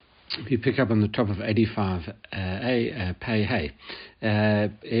We pick up on the top of 85 pay hey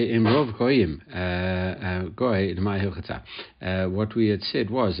in Rov Goyim Goy in my Hilchata. What we had said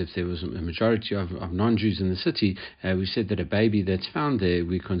was, if there was a majority of non-Jews in the city, we said that a baby that's found there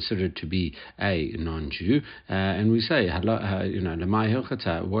we consider it to be a non-Jew, and we say Lemay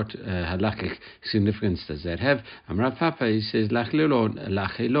Hilchata, what halachic significance does that have? Amrat Papa, he says lachelo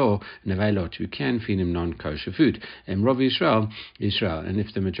nevelot, you can feed him non-kosher food. And Rov Israel, and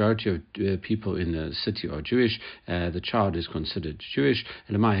if the majority of people in the city are Jewish, the child is considered Jewish.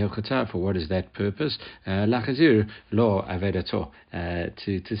 For what is that purpose? To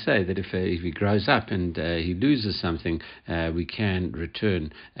say that if he grows up and he loses something, we can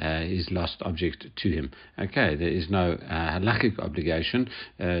return his lost object to him. Okay, there is no halachic obligation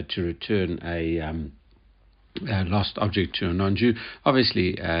to return a lost object to a non-Jew.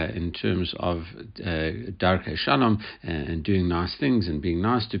 Obviously, in terms of Darkei Shalom and doing nice things and being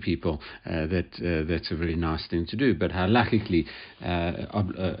nice to people, that's a very nice thing to do. But halachically,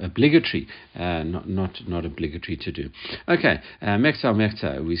 obligatory, not obligatory to do. Okay, Mekta.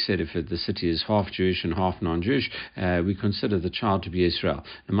 We said if the city is half Jewish and half non-Jewish, we consider the child to be Israel.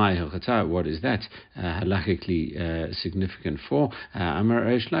 What is that halachically significant for? Amar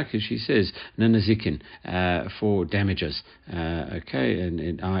Reish Lakish, he says Nanazikin. For damages, okay,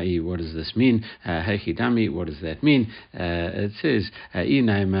 and i.e., what does this mean? Hechidami, what does that mean? It says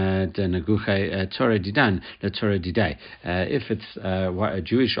if it's a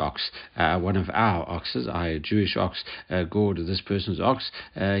Jewish ox, one of our oxes, a Jewish ox, gored this person's ox,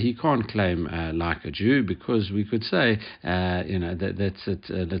 he can't claim like a Jew, because we could say that's it.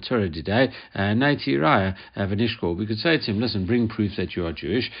 L'Torah Didei Naiti Raya Vanishkor. We could say to him, listen, bring proof that you are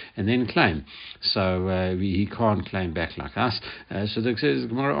Jewish, and then claim. So he can't claim back like us. So the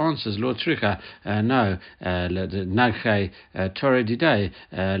Gemara answers, Lo Tricha, no, Nagchei Torah Didei,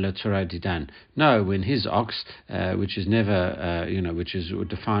 La Torah Didan. No, when his ox, which is never, which is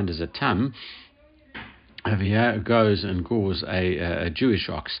defined as a tam, over here goes and gores a Jewish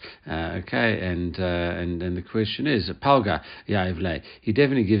ox, okay, and the question is palga yaivle. He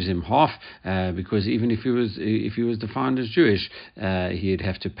definitely gives him half, because even if he was defined as Jewish, he'd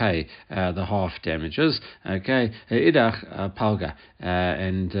have to pay the half damages. Okay, idach palga,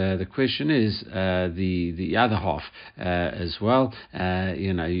 and the question is the other half as well. That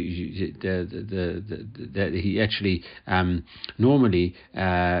he actually normally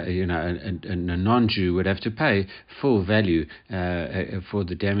a non-Jew would have to pay full value for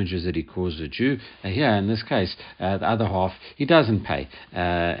the damages that he caused a Jew. Here, in this case, the other half he doesn't pay,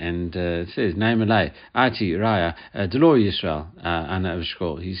 and it says Naimalei Ati Raya Delo Yisrael Ana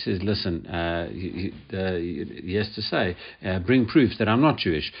Avshkol. He says, listen, he has to say, bring proof that I'm not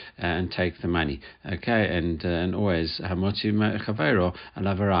Jewish, and take the money. Okay, and always Hamoti Chavero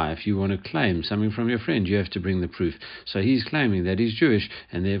Alavarai. If you want to claim something from your friend, you have to bring the proof. So he's claiming that he's Jewish,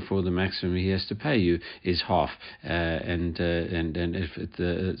 and therefore the maximum he has to pay you is half, and if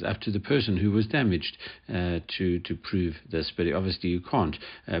it's up to the person who was damaged to prove this, but obviously you can't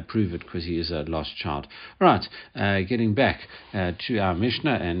prove it because he is a lost child. Right, getting back to our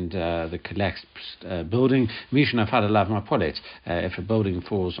Mishnah and the collapsed building. Mishnah Fadalav Mapolet. If a building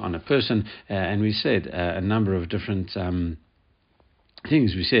falls on a person, and we said a number of different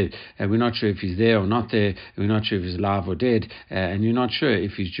things. We said we're not sure if he's there or not there, we're not sure if he's alive or dead, and you're not sure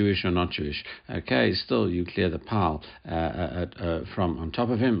if he's Jewish or not Jewish. Okay, still you clear the pile from on top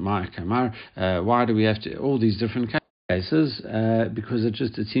of him. Why do we have to all these different cases? Because it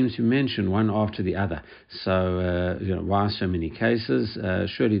seems to mention one after the other. So why so many cases?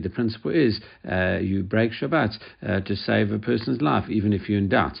 Surely the principle is you break Shabbat to save a person's life, even if you're in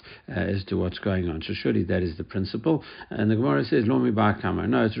doubt as to what's going on. So surely that is the principle. And the Gemara says, Lo mi bar kama.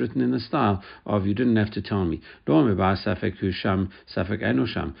 No, it's written in the style of you didn't have to tell me. Lo mi bar safek hu sham, safek enu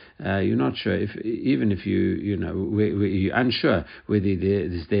sham. You're not sure even if you're unsure whether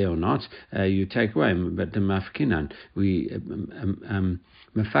it's there or not, you take away. But the mafkinan, you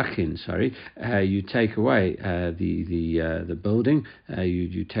take away the building,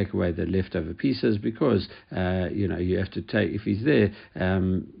 you take away the leftover pieces, because you have to take, if he's there,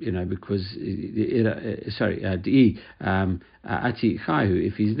 because Ati Chayu,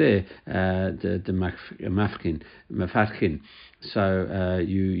 if he's there, the mafkin, So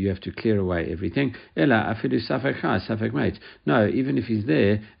you have to clear away everything. Ela afidu safek chai, safek mate. No, even if he's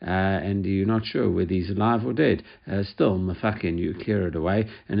there and you're not sure whether he's alive or dead, still mafakin, you clear it away.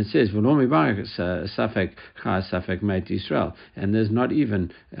 And it says v'lo mibayik safek chai, safek mate Israel. And there's not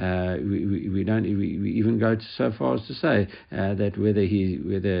even we even go so far as to say that whether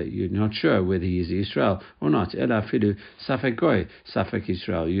you're not sure whether he's Israel or not. Ela afidu safek goy, safek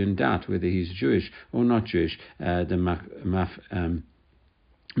Israel. You're in doubt whether he's Jewish or not Jewish.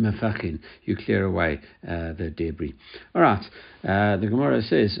 Mafachin, you clear away the debris. All right. The Gemara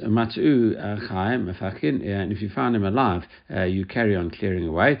says Mat'u Chaim Mafachin, and if you find him alive, you carry on clearing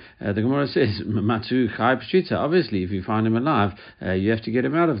away. The Gemara says Mat'u Chaim Pshita. Obviously, if you find him alive, you have to get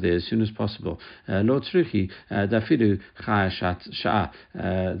him out of there as soon as possible. Lo Tzruchi Dafidu Chai Shat Sha'ah.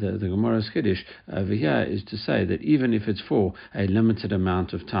 The Gemara's Kiddush over here is to say that even if it's for a limited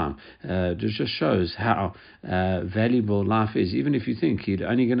amount of time, it just shows how valuable life is. Even if you think he'd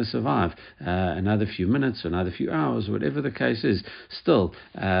only going to survive another few minutes, another few hours, whatever the case is, still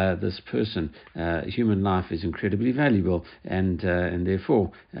this person, human life is incredibly valuable, and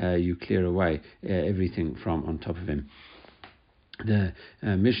therefore you clear away everything from on top of him. The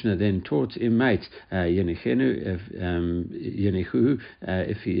Mishnah then taught him, mate, if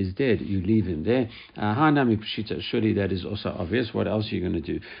he is dead, you leave him there. Surely that is also obvious. What else are you going to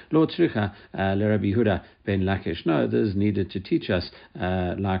do? Lord Tzrucha Rebbi Huda ben Lakish. No, this is needed to teach us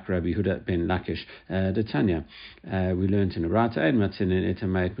like Rabbi Huda ben Lakish. The Tanya, we learned in Arata,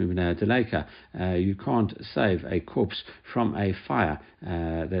 you can't save a corpse from a fire.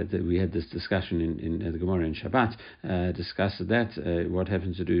 That we had this discussion in the Gemara in Shabbat. Discussed that. What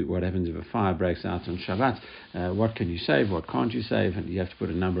happens if a fire breaks out on Shabbat? What can you save? What can't you save? And you have to put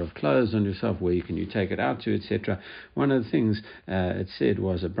a number of clothes on yourself. Where can you take it out to, etc. One of the things it said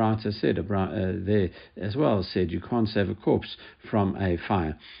was a Brata said there as well said you can't save a corpse from a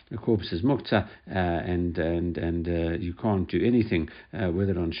fire. A corpse is mukta, and you can't do anything with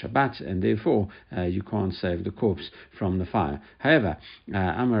it on Shabbat, and therefore you can't save the corpse from the fire. However,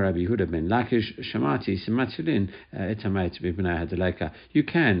 Amar Rabbi Huda ben Lakish Shamati Simatulin Etamait Bibnei Hadaleka. You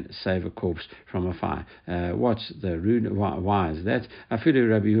can save a corpse from a fire. What's the rude? Why is that? Afilu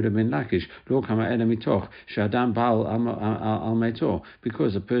Rabbi Huda ben Lakish Lo Kama Elamitoch Shadam Baal Al Meitor.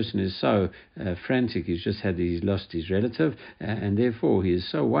 Because a person is so frantic, he's lost his relative, and therefore he is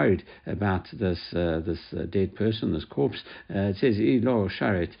so worried about this dead person, this corpse. It says Lo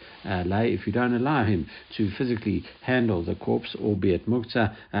Sharet Lay. If you don't allow him to physically handle the corpse, albeit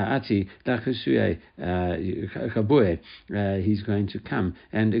mukta ati lachusue chabue, he's going to come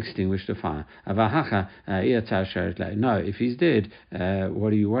and extinguish the fire. Avahacha no, if he's dead,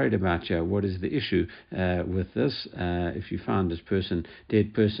 what are you worried about here? What is the issue with this? If you found this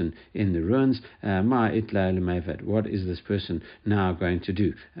dead person in the ruins, ma itla lemevet, what is this person now going to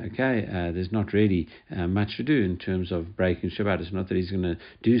do? Okay, there's not really much to do in terms of breaking Shabbat. It's not that he's going to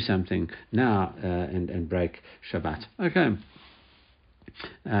do something now and break Shabbat. Okay.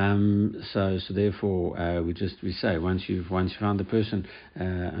 So therefore we say once you found the person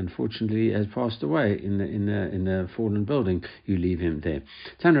unfortunately has passed away in the fallen building, you leave him there.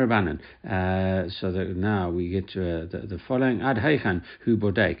 Tana Rabbanan. So that now we get to the following ad heichan hu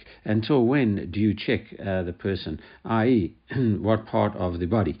bodek. Until when do you check the person, i.e. what part of the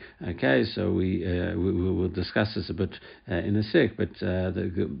body? Okay, so we will discuss this a bit in a sec, but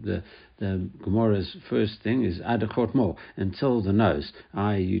the Gemara's first thing is adachot mo, until the nose.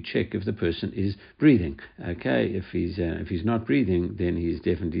 You check if the person is breathing. Okay, if he's not breathing, then he's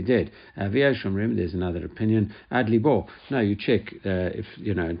definitely dead. There's another opinion. Ad libo. No, you check if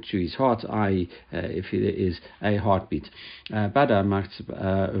to his heart, if there is a heartbeat. Bada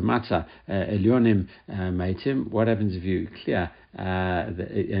matza elyonim meitim. What happens if you clear?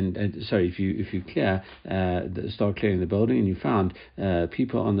 If you clear, start clearing the building, and you found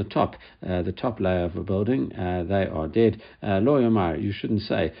people on the top layer of a building, they are dead. Lo Yomar, you shouldn't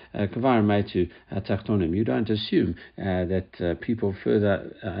say kavar meitu tachtonim. You don't assume that people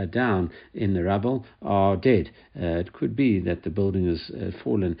further down in the rubble are dead. It could be that the building has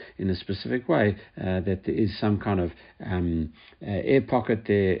fallen in a specific way, that there is some kind of air pocket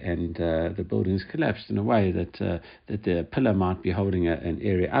there, and the building's collapsed in a way that the pillar might be holding an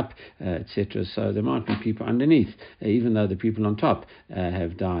area up, etc. So there might be people underneath, even though the people on top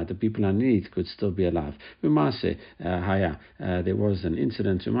have died. The people underneath could still be alive. There was an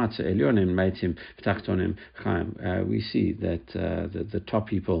incident. We see that the top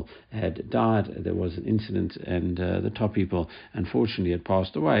people had died. There was an incident, and the top people unfortunately had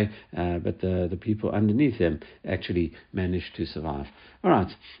passed away, but the people underneath them actually managed to survive. All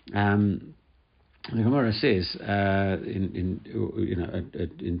right. The Gemara says, in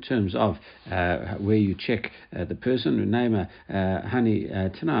terms of where you check the person, hani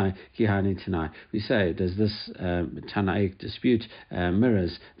tanai ki hani tanai. We say, does this Tanaic dispute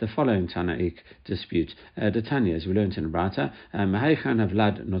mirrors the following Tanaic dispute? The Tanya, as we learned in Brata, Maheichan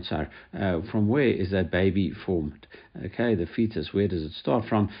Havlad Notzar. From where is that baby formed? Okay, the fetus. Where does it start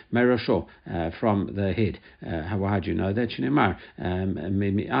from? Merosho, from the head. How do you know that? Shneimar,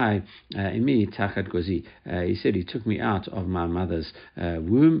 imi tachat gozi. He said he took me out of my mother's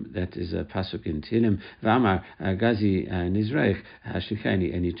womb. That is a pasuk in Tehillim. V'amar gazi nizreich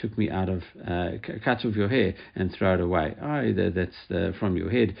hashikani, and he took me out of cut off your hair and throw it away. That's from your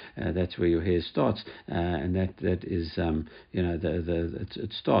head. That's where your hair starts, and that is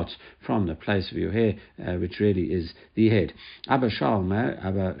it starts from the place of your hair, which really is the head. Abba Shal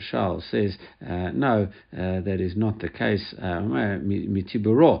says no, that is not the case.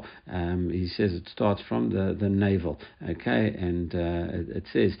 Mitiburo, he says it starts from the navel. Okay, and it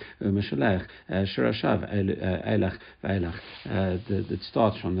says it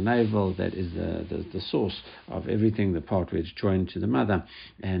starts from the navel. That is the source of everything, the part where it's joined to the mother,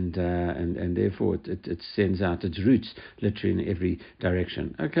 and therefore it sends out its roots literally in every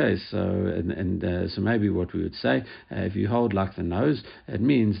direction. Okay, so so maybe what we would say, if you hold like the nose, it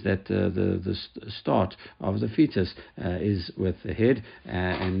means that the start of the fetus is with the head,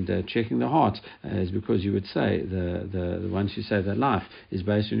 and checking the heart is because you would say the once you say that life is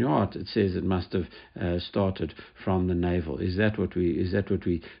based on your heart, it says it must have started from the navel. Is that what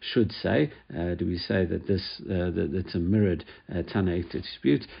we should say? Do we say that that's a mirrored Tanaic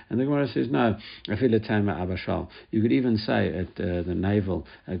dispute? And the Gemara says no. Abashal. You could even say at the navel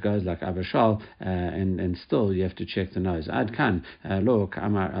goes like Abashal, and still you have to check the nose. Ad kan lo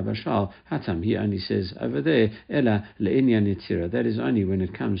k'amar Abashal hatam. He only says over there ela le'inyan yitzira. That is only when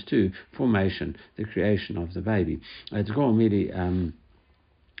it comes to formation, the creation of the baby. It's going really.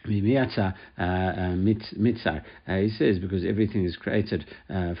 Mitzar, he says, because everything is created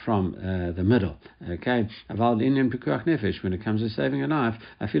from the middle. Okay, when it comes to saving a life,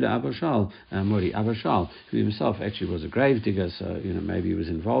 Afila Abashal, Mori Abashal, who himself actually was a grave digger, so maybe he was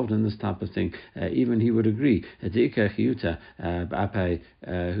involved in this type of thing. Even he would agree. Who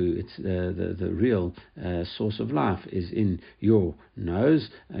it's the real source of life is in your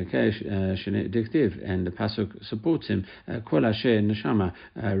nose. Okay, and the pasuk supports him. Kol asher neshama.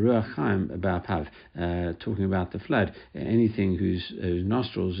 Ruach Chaim Ba'apav, talking about the flood, anything whose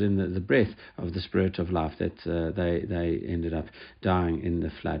nostrils in the breath of the spirit of life, that they ended up dying in the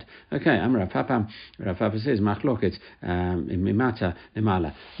flood. Okay, Amar Papa says Machloket Mimata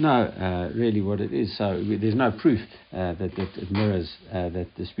Lemala. No, really what it is, so there's no proof that it mirrors that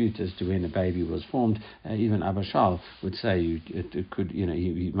dispute as to when a baby was formed. Even Abashal would say it could,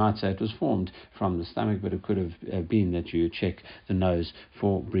 he might say it was formed from the stomach, but it could have been that you check the nose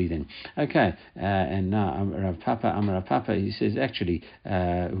for breathing. Okay, and now Amar Papa, he says actually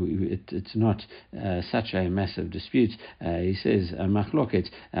it's not such a massive dispute. He says Machloket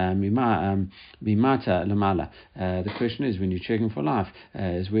Mimata Lamala. The question is, when you're checking for life,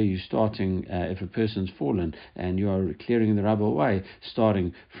 is where you're starting. If a person's fallen and you are clearing the rubble away,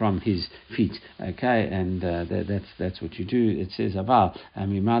 starting from his feet. Okay, and that's what you do. It says Aval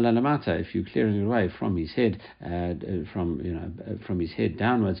Mimala Lamata. If you're clearing it away from his head, from his head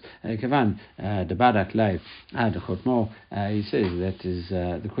downwards. Kavan the badak lay ad chotmo. He says that is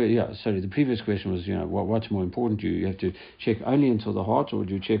the previous question was what's more important? You have to check only until the heart, or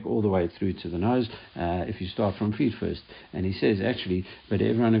do you check all the way through to the nose if you start from feet first? And he says actually, but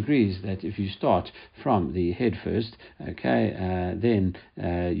everyone agrees that if you start from the head first, okay, then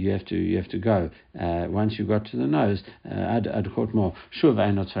you have to go once you got to the nose ad chotmo shuv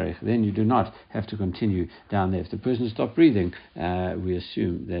einot tzarich. Then you do not have to continue down there. If the person stopped breathing, we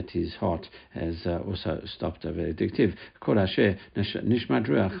assume that his heart has also stopped. Addictive. Kol asher nishmat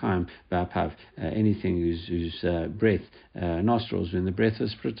ruach chaim ba'apav. Anything whose breath, nostrils, when the breath of the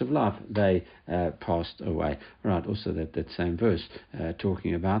spirit of life, they passed away. Right. Also that same verse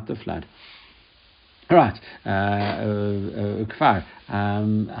talking about the flood. Right. Kfar.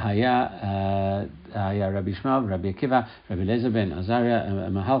 Haya Rabbi Shmuel, Rabbi Akiva, Rabbi Lezer ben Azariah,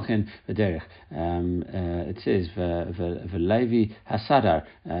 Mahalchen v'derech. It says v'Levi Hasadar,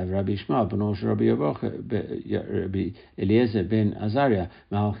 Rabbi Shmuel b'nosh Rabbi Eliezer ben Azariah,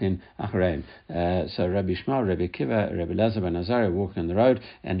 Mahalchen achareim. So Rabbi Shmuel, Rabbi Akiva, Rabbi Lezer ben Azariah walking on the road,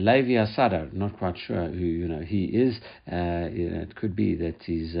 and Levi Hasadar, not quite sure who he is. It could be that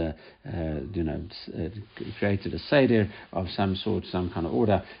he's created a seder of some sort, some some kind of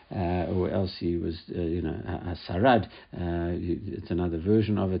order, or else he was, a sarad. It's another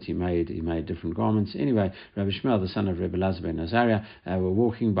version of it. He made different garments. Anyway, Rabbi Shmuel, the son of Rebbi Elazar ben Azariah, were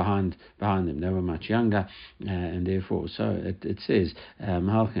walking behind them. They were much younger, and therefore, so it says,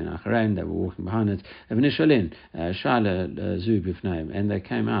 Mahalchin Acharein, they were walking behind it. V'nishalin Shala Zu Bifnaim, and they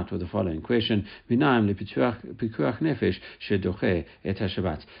came out with the following question: Minaim lepikuach nefesh shedoche et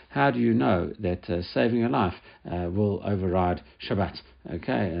haShabbat. How do you know that saving a life will override Shabbat?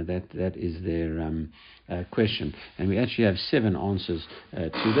 Okay, that is their question, and we actually have 7 answers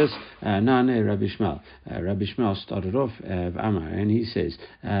to this. Nane Rabbi Shmuel. Rabbi Shmuel started off Amar, and he says,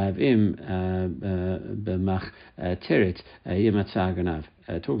 "V'im b'mach teret yimatzah ganav."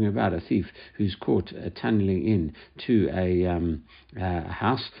 Talking about a thief who's caught tunneling in to a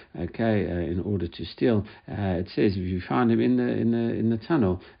house, in order to steal. It says if you find him in the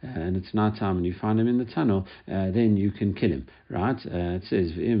tunnel, and it's night time, and you find him in the tunnel, then you can kill him. Right? It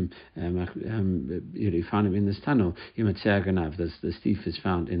says you find him in this tunnel. This thief is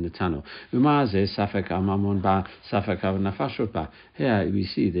found in the tunnel. Here we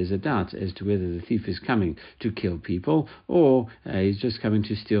see there's a doubt as to whether the thief is coming to kill people or he's just coming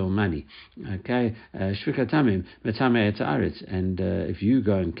to steal money. Okay, shvikatamim metame et haaretz, and if you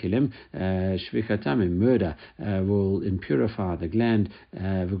go and kill him, shvikatamim, murder, will impurify the land,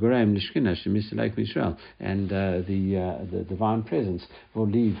 v'goreim nishkina shemisalek Mishrael, and the divine presence will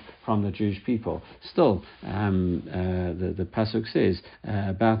leave from the Jewish people. Still, the pasuk says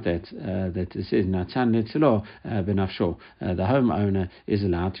about that it says natan letzilo benafsho, the homeowner is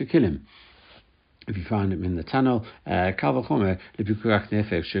allowed to kill him if you find him in the tunnel. And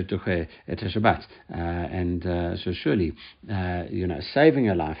so surely, saving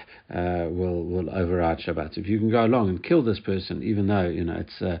a life will override Shabbat. If you can go along and kill this person, even though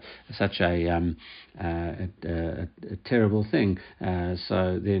it's such a terrible thing,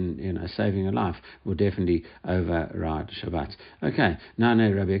 so then saving a life will definitely override Shabbat. Okay,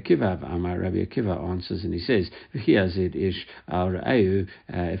 Nane Rabbi Akiva, Rabbi Akiva answers, and he says, if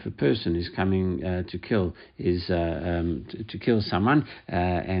a person is coming to kill someone,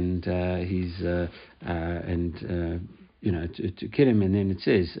 and he's to kill him, and then it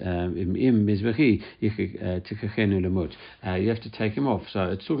says you have to take him off. So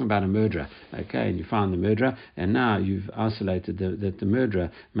it's talking about a murderer, okay, and you find the murderer, and now you've isolated that the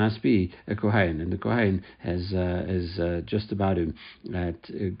murderer must be a kohen, and the kohen has just about to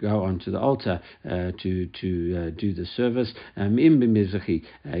go onto the altar to do the service.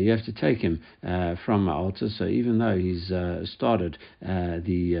 You have to take him from the altar. So even though he's started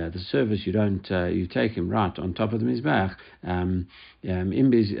the service, you take him right on top of the mizbeach. So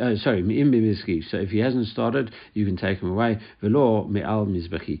if he hasn't started, you can take him away. Velo me'al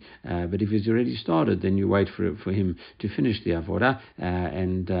mizbechi. But if he's already started, then you wait for him to finish the avodah,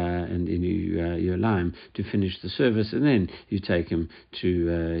 and you allow him to finish the service, and then you take him to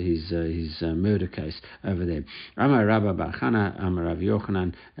his murder case over there. Amar Rabba bar Chana, Amar Rav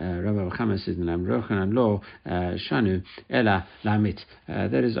Yochanan. Rabba bar Chana says, "Nam Yochanan lo shanu ela lamit."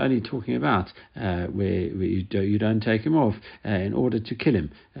 That is only talking about where you don't take him off in order to kill him.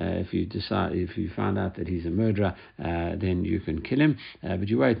 If you find out that he's a murderer, then you can kill him, but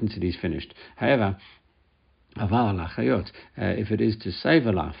you wait until he's finished. However, if it is to save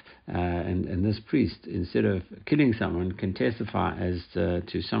a life, and this priest, instead of killing someone, can testify as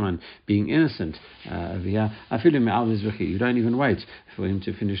to someone being innocent over here, you don't even wait for him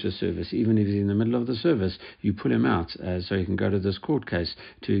to finish the service. Even if he's in the middle of the service, you pull him out so he can go to this court case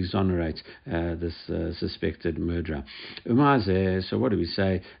to exonerate this suspected murderer. So what do we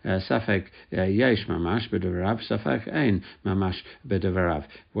say? Safek yesh mamash b'devarav, safek ein mamash b'devarav.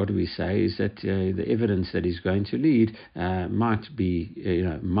 What do we say is that the evidence that he's going to lead might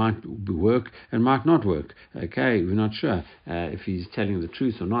work and might not work. Okay, we're not sure if he's telling the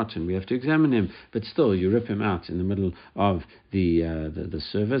truth or not, and we have to examine him. But still, you rip him out in the middle of the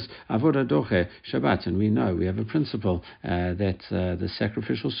service. Avodah doche Shabbat, and we have a principle that the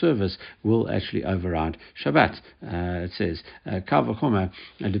sacrificial service will actually override Shabbat. It says kal v'chomer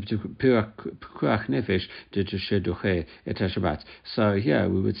pekuach nefesh doche et Shabbat. So here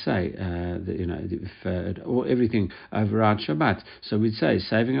we would say if everything overrides Shabbat, so we'd say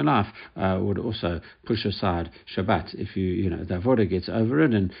saving a life would also push aside Shabbat. If the avodah gets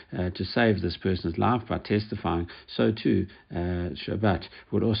overridden to save this person's life by testifying, so too Shabbat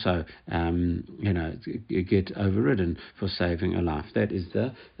would also get overridden for saving a life. That is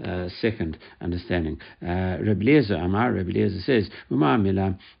the second understanding. Rebbi Eliezer says,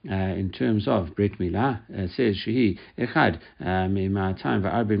 in terms of Brit Milah, it says shehi echad mi'ma'atayim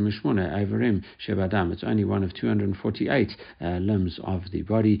v'arbin mishmona averim shebadam. It's only only one of 248 limbs of the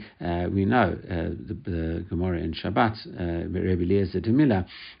body. We know the Gemara in Shabbat, Rebbi Eliezer de Miller,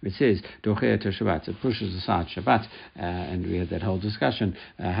 it says Docher to Shabbat, it pushes aside Shabbat, and we had that whole discussion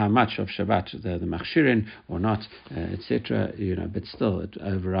how much of Shabbat the machshirin or not, etc. But still it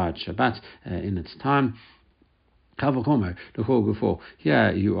overrides Shabbat in its time.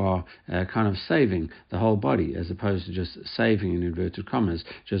 Here you are kind of saving the whole body as opposed to just saving in inverted commas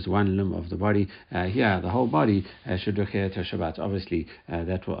just one limb of the body. Here the whole body should to Shabbat. Obviously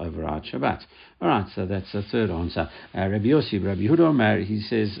that will override Shabbat. Alright, so that's the third answer. Rabbi Yossi, Rabbi Huda, he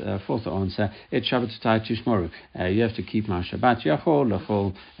says fourth answer, Et Shabbat Tishmoru. You have to keep my Shabbat. Yachol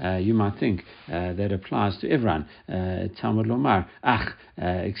Lachol, you might think that applies to everyone. Talmud Lomar,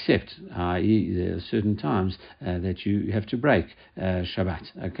 except there are certain times that you have to break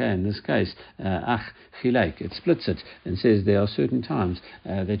Shabbat. Okay, in this case, chilek, it splits it and says there are certain times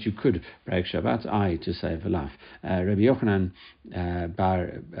that you could break Shabbat, to save a life. Rabbi Yochanan bar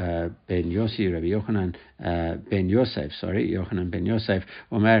ben Yossi, Rabbi Yochanan ben Yosef, Yochanan ben Yosef,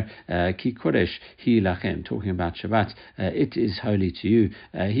 Omer ki kodesh hi lachem, talking about Shabbat, it is holy to you.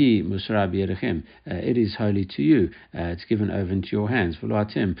 Hi musra b'yadechem, it is holy to you. It's given over into your hands. V'lo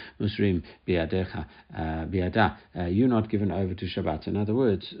atem musrim b'yadecha b'yada. You're not given over to Shabbat. In other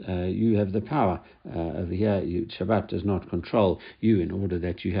words, you have the power over here. Shabbat does not control you in order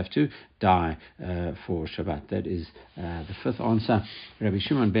that you have to die for Shabbat. That is the fifth answer. Rabbi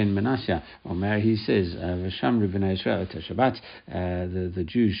Shimon ben Manasseh, Omer, he says, V'shamru b'nei Yisrael et Shabbat, the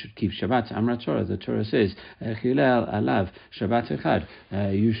Jews should keep Shabbat. Amra Torah, the Torah says, Chilel alav Shabbat echad,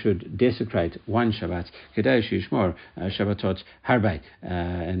 you should desecrate one Shabbat, Kedei shishmor Shabbatot harbei,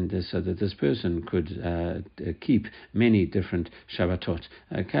 and so that this person could keep many different Shabbatot.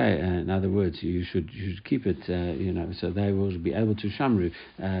 Okay, in other words, you should keep it, so they will be able to shamru,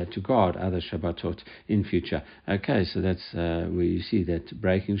 to guard other Shabbatot in future. Okay, so that's where you see that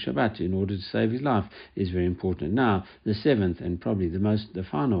breaking Shabbat in order to save his life is very important. Now, the seventh and probably the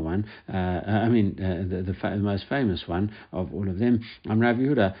final one, the most famous one of all of them, Rav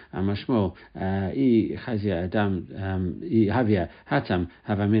Yehuda Amashmol, Chazia Adam, Havia Hatam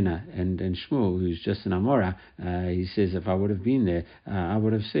Havamina, and Shmuel, who's just an Amora, he says, if I would have been there, I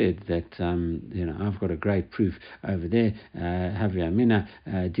would have said that I've got a great proof over there. Havia Mina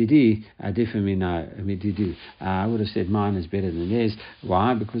Didi Adifamina Mididu. I would have said mine is better than theirs.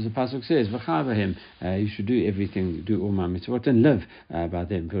 Why? Because the pasuk says, "V'chavahim," you should do everything, do all my mitzvot, and live by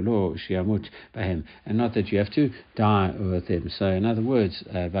them. V'lo shiamut b'hem, and not that you have to die with them. So, in other words,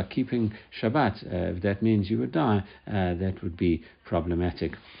 by keeping Shabbat, if that means you would die, that would be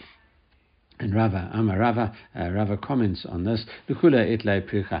problematic. And Rava comments on this.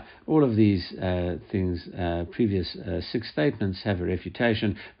 All of these things, previous six statements, have a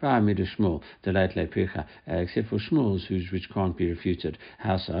refutation. Except for Shmuel's, which can't be refuted.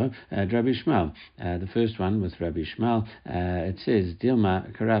 How so? Rabbi Shmuel, the first one with Rabbi Shmuel, it says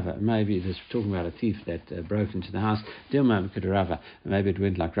Dilma Karava. Maybe this talking about a thief that broke into the house. Dilma Karava. Maybe it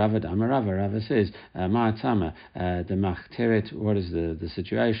went like Rava. Rava says Ma'atama the Machteret. What is the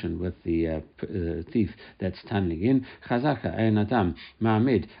situation with the thief that's tunneling in? Chazaka ein adam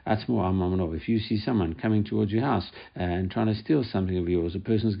ma'amid atzmo amamno. If you see someone coming towards your house and trying to steal something of yours, a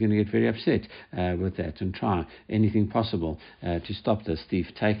person's going to get very upset with that and try anything possible to stop this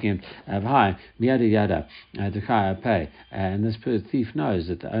thief taking it. V'hai miyada yada d'chaya pay, and this thief knows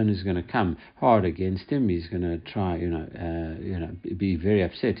that the owner is going to come hard against him. He's going to try, be very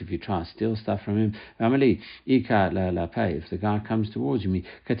upset if you try to steal stuff from him. Amali ika la pay. If the guy comes towards me,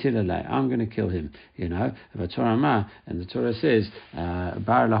 katila, I'm going to kill him. And the Torah says,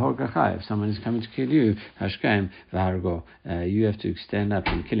 bar lahor gachai. If someone is coming to kill you, hashkaim v'hargo, you have to stand up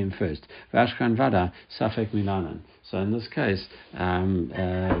and kill him first. V'ashkan vada safek milanan. So in this case,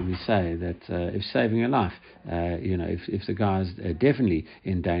 we say that if saving a life, if the guy is definitely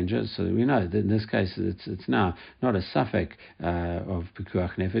in danger, so we know that in this case it's now not a suffix of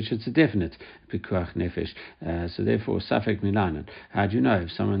pikuach nefesh, it's a definite pikuach nefesh. So therefore, safek milanan. How do you know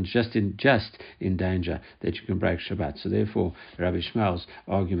if someone's just in danger that you can break Shabbat? So therefore, Rabbi Shmuel's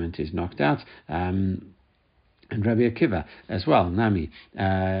argument is knocked out. And Rabbi Akiva as well, Nami,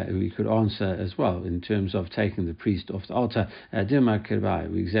 we could answer as well in terms of taking the priest off the altar. Dilma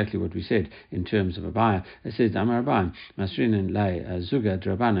Kirbai, exactly what we said in terms of Abaya. It says, Amar Abayim, Masrinin Lay Zuga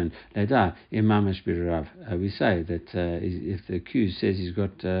Drabanan Leda Imamash Birav. We say that if the accused says he's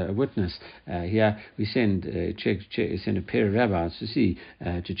got a witness, here we send a pair of rabbis to see,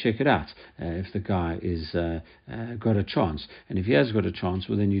 to check it out, if the guy is got a chance. And if he has got a chance,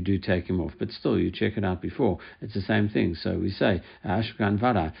 well then you do take him off. But still, you check it out before. it's the same thing. So we say ashkan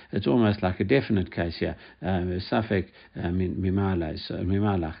vada. It's almost like a definite case here. Safek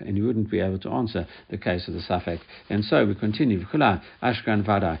mimalach, and you wouldn't be able to answer the case of the safek. And so we continue. Ashkan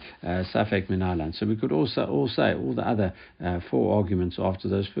vada safek minalan. So we could also all say all the other 4 arguments after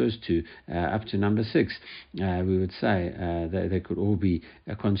those first 2 up to number 6. We would say that they could all be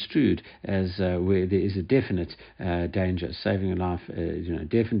construed as where there is a definite danger, saving a life,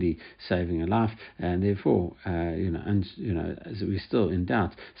 definitely saving a life, and therefore, as we're still in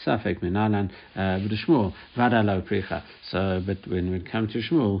doubt, safek minalan, but Shmuel vada lo pricha. So, but when we come to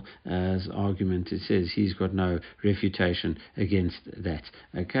Shmuel's argument, it says he's got no refutation against that.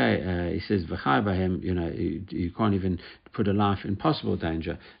 Okay, he says v'chai bahem, you can't even put a life in possible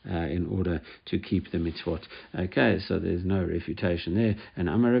danger in order to keep the mitzvot. Okay, so there's no refutation there. And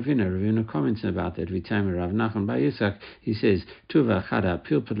Amar Ravina comments about that. V'tamer Rav Nachman bar Yitzchak, he says, Tuva chada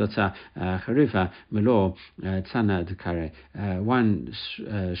pilpulata charifa melo tzana dekare. One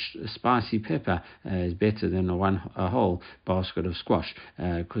spicy pepper is better than a whole basket of squash,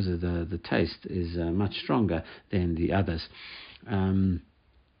 because of the taste is much stronger than the others.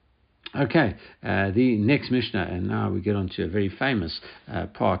 Okay, the next Mishnah, and now we get on to a very famous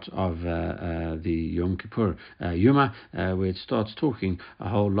part of the Yom Kippur Yoma, where it starts talking a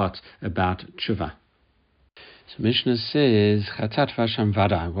whole lot about tshuva. So Mishnah says, Chatat v'asham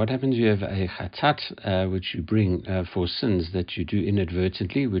vada. What happens if you have a chatat which you bring for sins that you do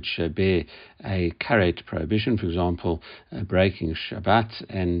inadvertently, which bear a karet prohibition, for example, breaking Shabbat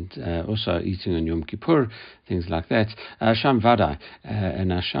and also eating on Yom Kippur, things like that. Asham vada,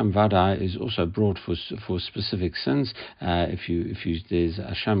 and asham vada is also brought for specific sins. If there's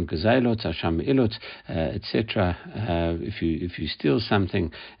asham gazelot, asham ilot, etc. If you steal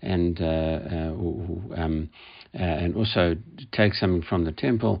something and also take something from the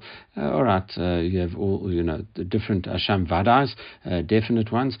temple, all right, you have all the different asham vadas,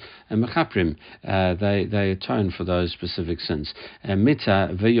 definite ones, and mechaprim, they atone for those specific sins. Mita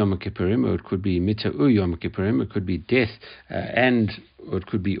v'yom kippurim, or it could be mita u-yom kippurim, it could be death or it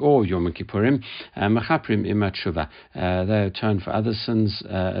could be all Yom Kippurim. Mechaprim ima tshuva. They atone for other sins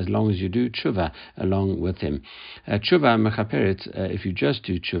as long as you do tshuva along with them. Tshuva mechaperet, if you just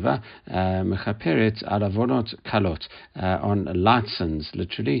do tshuva, mechaperet al avonot kalot, on light sins,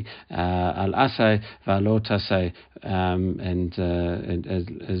 literally, al asay v'alot asay, and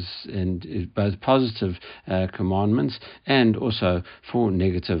both positive commandments and also for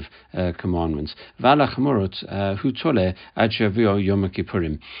negative commandments. V'ala chmurot hu tole ad shavio Yom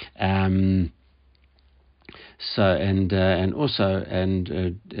Kippurim. So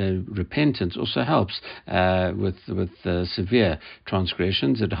repentance also helps with severe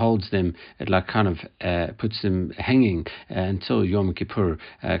transgressions. It holds them, it puts them hanging until Yom Kippur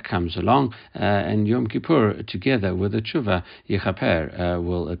comes along, and Yom Kippur together with the tshuva yichaper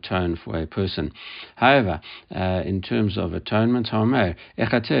will atone for a person. However, in terms of atonement, a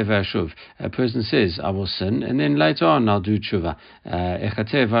person says, I will sin, and then later on I'll do tshuva.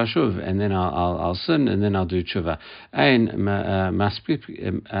 And then I'll sin, and then I'll do tshuva. Ein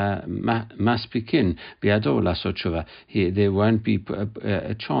maspikin biado lasot tshuva. There won't be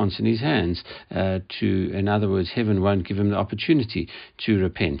a chance in his hands in other words, heaven won't give him the opportunity to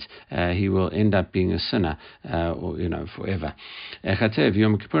repent. He will end up being a sinner, forever.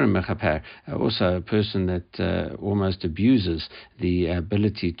 Also, a person that almost abuses the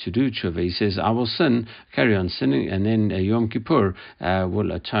ability to do tshuva. He says, I will sin, carry on sinning, and then Yom Kippur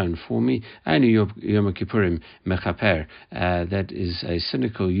will atone for me. Only Yom Kippurim mechaper. That is a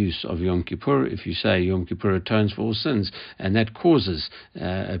cynical use of Yom Kippur. If you say Yom Kippur atones for all sins, and that causes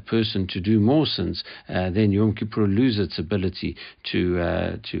a person to do more sins, then Yom Kippur loses its ability to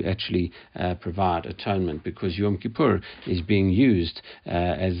actually provide atonement, because Yom Kippur is being used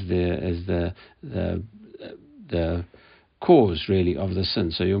as the cause really of the sin.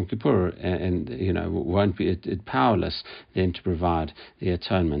 So Yom Kippur won't be powerless then to provide the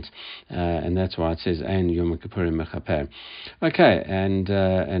atonement, and that's why it says Ein Yom Kippurim mechaper. Okay, and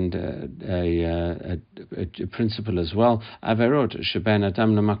a principle as well. Averot shebein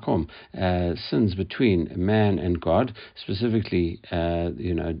adam lemakom, sins between man and God, specifically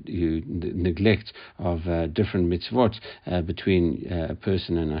you neglect of different mitzvot between a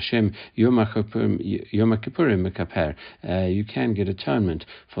person and Hashem. Yom Kippurim mechaper. you can get atonement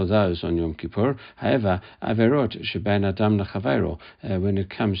for those on Yom Kippur. However, averot shebein adam lechavero, when it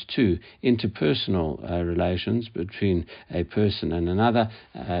comes to interpersonal relations between a person and another,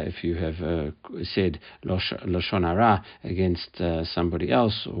 if you have said lashon hara against somebody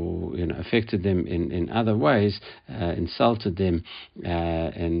else, or affected them in other ways, insulted them,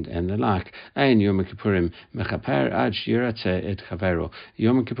 and the like, ein Yom Kippurim mechaper ad shiratze et chavero.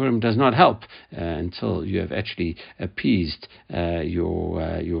 Yom Kippurim does not help until you have actually appeased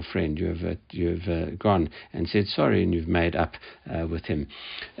your friend. You have gone and said sorry, and you've made up with him.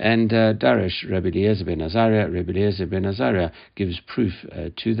 And Darish Rebbi Eliezer ben Azariah gives proof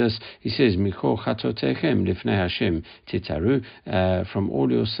to this. He says, Micho chatotechem lifnei Hashem titaru, from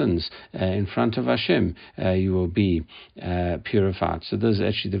all your sins in front of Hashem you will be purified. So this is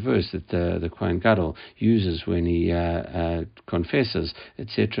actually the verse that the Kohen Gadol uses when he confesses,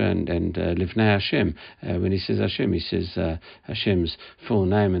 etc. And lifnei Hashem, when he says Hashem, he says Hashem's full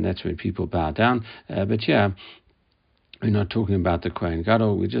name, and that's when people bow down. But yeah, we're not talking about the Kohen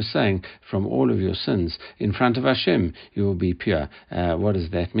Gadol. We're just saying from all of your sins in front of Hashem you will be pure. What does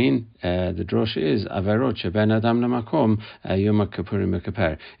that mean? The drosha is avarot sheben adam lamakom Yom Kippurim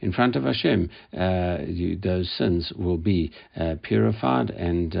mekaper. In front of Hashem, those sins will be purified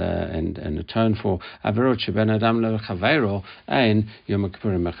and atoned for. Avarot sheben adam lechavero ein Yom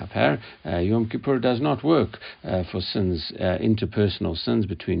Kippurim mekaper. Yom Kippur does not work for sins, interpersonal sins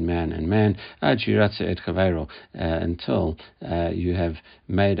between man and man. Ad shiratze et chavero, until you have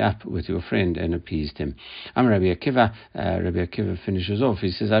made up with your friend and appeased him. Rabbi Akiva finishes off. He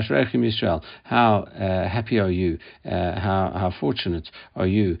says, Ashreichem Yisrael, how happy are you, how fortunate are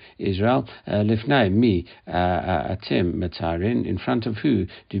you, Israel. Lifnei mi atem matarin, in front of who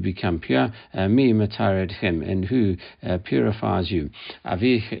do you become pure? Mi mataredchem, and who purifies you?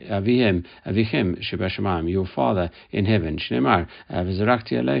 Avichem shebashamayim, your Father in heaven. Shneimar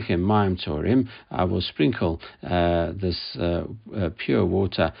v'zarakti aleichem mayim torim, I will sprinkle this pure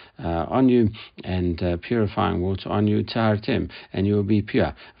water on you, and purifying water on you, tahartim, and you will be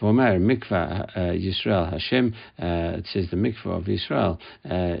pure. Vomer mikvah Yisrael Hashem, it says the mikvah of Israel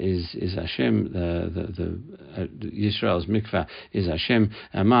is Hashem, the Yisrael's mikvah is Hashem.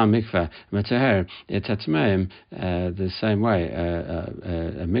 Ma mikvah mataher et atmeim, the same way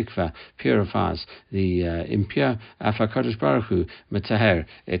a mikvah purifies the impure. Afakadosh Baruch Hu mataher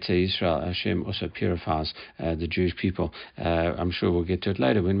et Yisrael, Hashem also purifies the Jewish people. I'm sure we'll get to it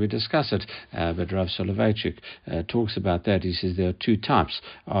later when we discuss it, but Rav Soloveitchik talks about that. He says there are two types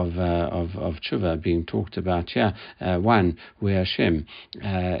of tshuva being talked about here. One where Hashem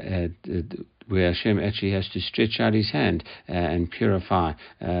actually has to stretch out his hand and purify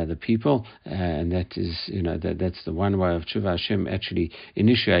the people, and that is, that's the one way of tshuva. Hashem actually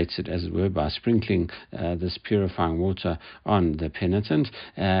initiates it, as it were, by sprinkling this purifying water on the penitent,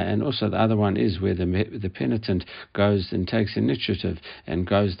 and also the other one is where the penitent goes and takes initiative and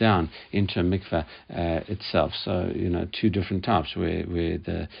goes down into a mikveh itself. So two different types, where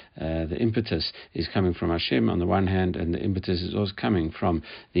the impetus is coming from Hashem on the one hand, and the impetus is also coming from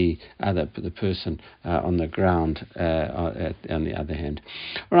the person on the ground on the other hand.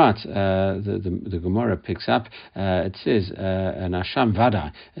 All right, the Gemara picks up. It says an Asham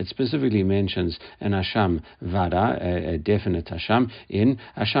Vada. It specifically mentions an Asham Vada, a definite Asham, in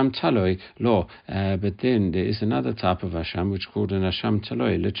Asham Taloi law. But then there is another type of Asham which is called an Asham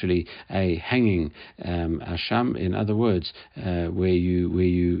Taloi, literally a hanging Asham. In other words, where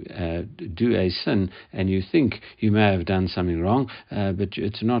you do a sin and you think you may have done something wrong, but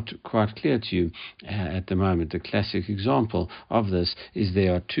it's not quite clear to you at the moment. The classic example of this is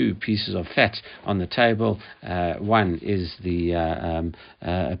there are two pieces of fat on the table. One is the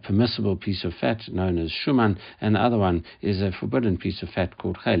permissible piece of fat known as shuman, and the other one is a forbidden piece of fat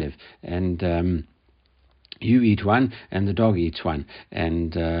called chalev. And you eat one, and the dog eats one,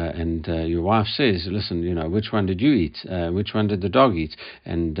 and your wife says, "Listen, which one did you eat? Which one did the dog eat?"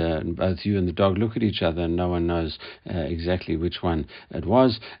 And both you and the dog look at each other, and no one knows exactly which one it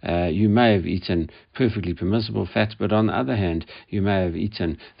was. You may have eaten perfectly permissible fat, but on the other hand, you may have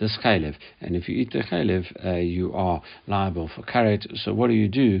eaten this chalev, and if you eat the chalev, you are liable for karet. So what do you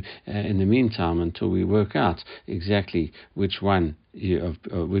do in the meantime until we work out exactly which one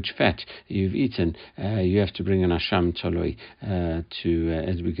which fat you've eaten, you have to bring an asham toloi to,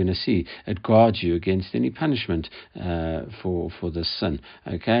 as we're going to see, it guards you against any punishment for this sin.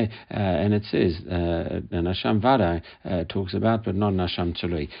 Okay, and it says an asham vadai talks about, but not an asham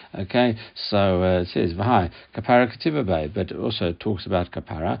toloi. Okay, so it says v'hai kapara kativa bay, but it also talks about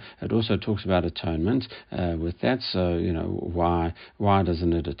kapara. It also talks about atonement with that. So why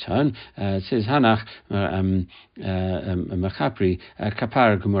doesn't it atone? It says hanach mechapri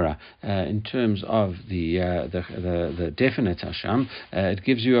kapara gemura. In terms of the definite asham, it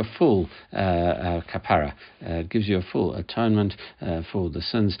gives you a full kapara. It gives you a full atonement for the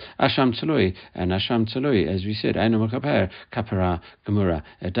sins. Asham toloi, and asham toloi, as we said, eino mechaper kapara gemura.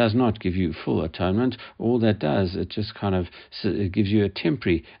 It does not give you full atonement. All that does, it just kind of it gives you a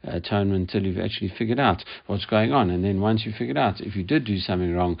temporary atonement until you've actually figured out what's going on. And then once you figured out, if you did do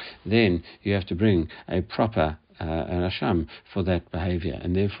something wrong, then you have to bring a proper an asham for that behavior,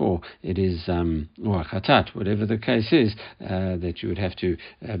 and therefore it is or chatat, whatever the case is, that you would have to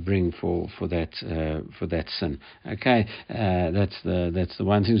bring for that sin. Okay, that's the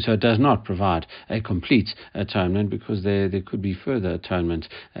one thing. So it does not provide a complete atonement, because there could be further atonement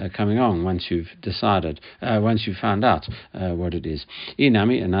coming on once you've decided, once you found out what it is.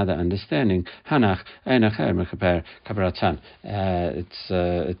 Inami, another understanding, hanach einacher mechaper kabaratan.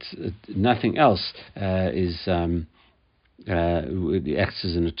 It's nothing else is. It acts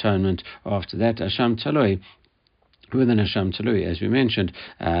as an atonement. After that, asham taloi. With an asham talui, as we mentioned,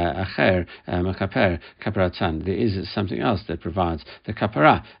 acher mechaper kaparatan. There is something else that provides the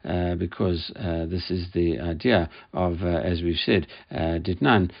kapara, because this is the idea of, as we've said,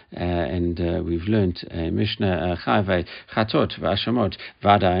 ditnan, and we've learnt Mishnah chayve chatot v'ashamot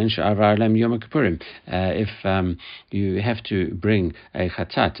v'adayin she'avar lem Yom Kippurim. If you have to bring a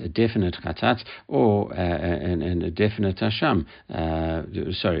chatat, a definite chatat, or and a definite asham,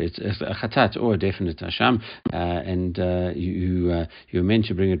 it's a chatat or a definite asham, and you're meant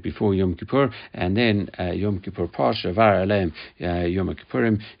to bring it before Yom Kippur, and then Yom Kippur pasha var aleim Yom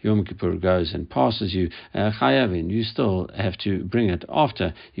Kippurim. Yom Kippur goes and passes you chayavin. You still have to bring it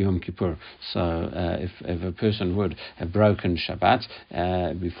after Yom Kippur. So if a person would have broken Shabbat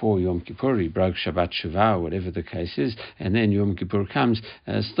before Yom Kippur, he broke Shabbat Shuvah, or whatever the case is, and then Yom Kippur comes,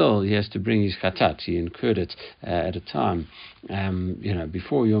 still he has to bring his chatat. He incurred it at a time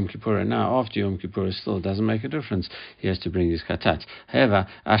before Yom Kippur, and now after Yom Kippur, it still doesn't make a difference. He has to bring his chatat. However,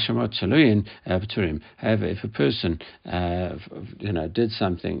 ashamot shaluyin b'turim. However, if a person did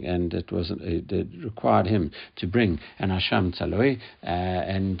something and it required him to bring an asham talui,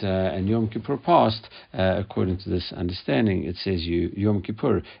 and Yom Kippur passed, according to this understanding, it says Yom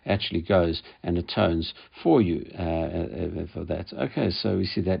Kippur actually goes and atones for you for that. Okay, so we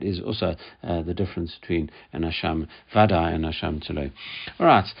see that is also the difference between an asham vadai and asham talui. All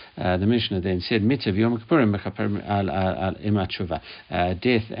right, the Mishnah then said mitzvah Yom Kippurim al imat tshuva.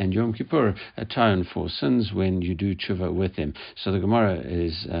 Death and Yom Kippur atone for sins when you do tshuva with them. So the Gemara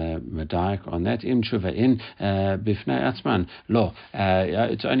is medayik on that. Im tshuva in bifnei atzman lo.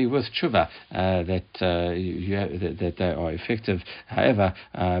 It's only with tshuva that they are effective. However,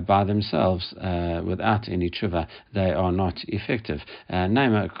 by themselves, without any tshuva, they are not effective.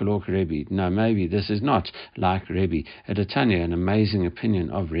 Naima kolok Rebbi. No, maybe this is not like Rebbi. Atone, an amazing opinion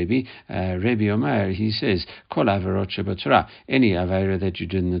of Rebbi. Rebbi Omer, he says, Kol averot shebatorah, any avera that you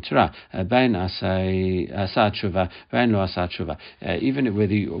did in the Torah, bein asa tshuva, bein lo asa tshuva, even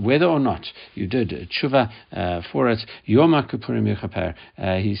whether or not you did tshuva for it, Yoma Kippurim yechaper.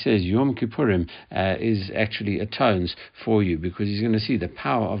 He says Yom Kippurim is actually atones for you, because he's going to see the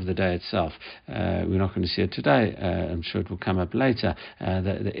power of the day itself. We're not going to see it today. I'm sure it will come up later.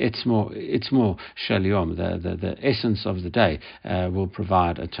 It's more shel yom, the essence of the day will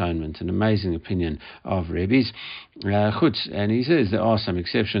provide atonement. An amazing opinion of Rebbe's. Chutz, and he says there are some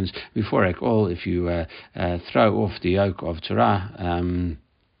exceptions. Before all, if you throw off the yoke of Torah,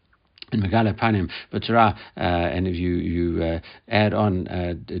 in Megala Panim, but Torah, and if you add on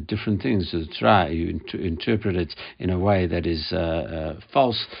different things to the Torah, you interpret it in a way that is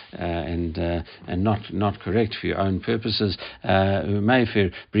false and not correct for your own purposes.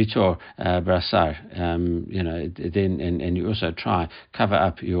 Meifir Britor Brasar, then and you also try cover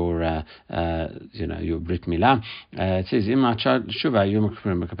up your your Brit Milah. It says Shuvah Yom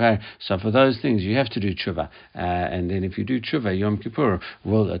Kippur. So for those things you have to do tshuva, and then if you do tshuva, Yom Kippur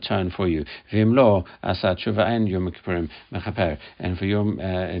will atone for you. V'imlo asa tshuva and Yom Kippurim mechaper. And for Yom,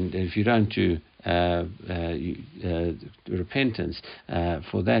 and if you don't do repentance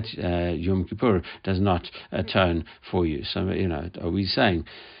for that, Yom Kippur does not atone for you. So are we saying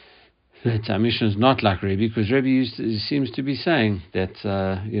that our Mishnah is not like Rebbi, because Rebbi seems to be saying that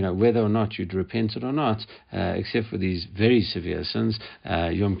whether or not you'd repented or not, except for these very severe sins,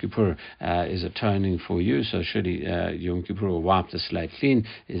 Yom Kippur is atoning for you. So surely Yom Kippur will wipe the slate clean.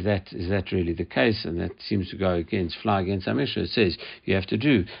 Is that really the case? And that seems to fly against our Mishnah. It says you have to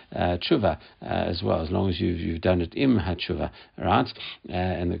do tshuva as well, as long as you've done it im hatshuva, right?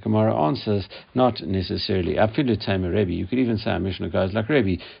 And the Gemara answers not necessarily. Afilu tema Rebbi. You could even say our Mishnah goes like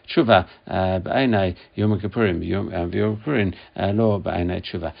Rebbi. Tshuva b'einai Yom Kippurim, Yom Kippurim lo b'einai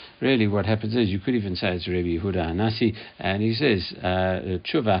tshuva. Really, what happens is you could even say it's Rebbi Yehuda Hanasi, and he says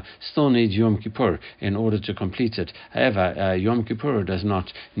tshuva still needs Yom Kippur in order to complete it. However, Yom Kippur does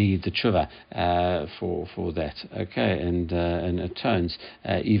not need the tshuva for that. Okay, and atones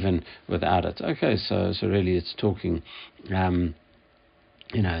even without it. Okay, so really it's talking.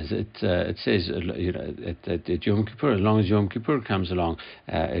 It says at Yom Kippur, as long as Yom Kippur comes along,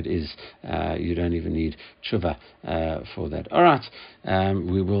 it is you don't even need tshuva for that. All right,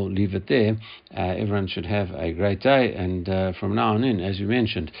 we will leave it there. Everyone should have a great day, and from now on in, as you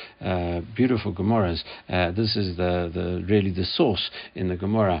mentioned, beautiful Gemaras. This is really the source in the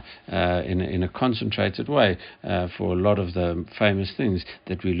Gemara in a concentrated way for a lot of the famous things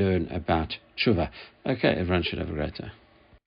that we learn about tshuva. Okay, everyone should have a great day.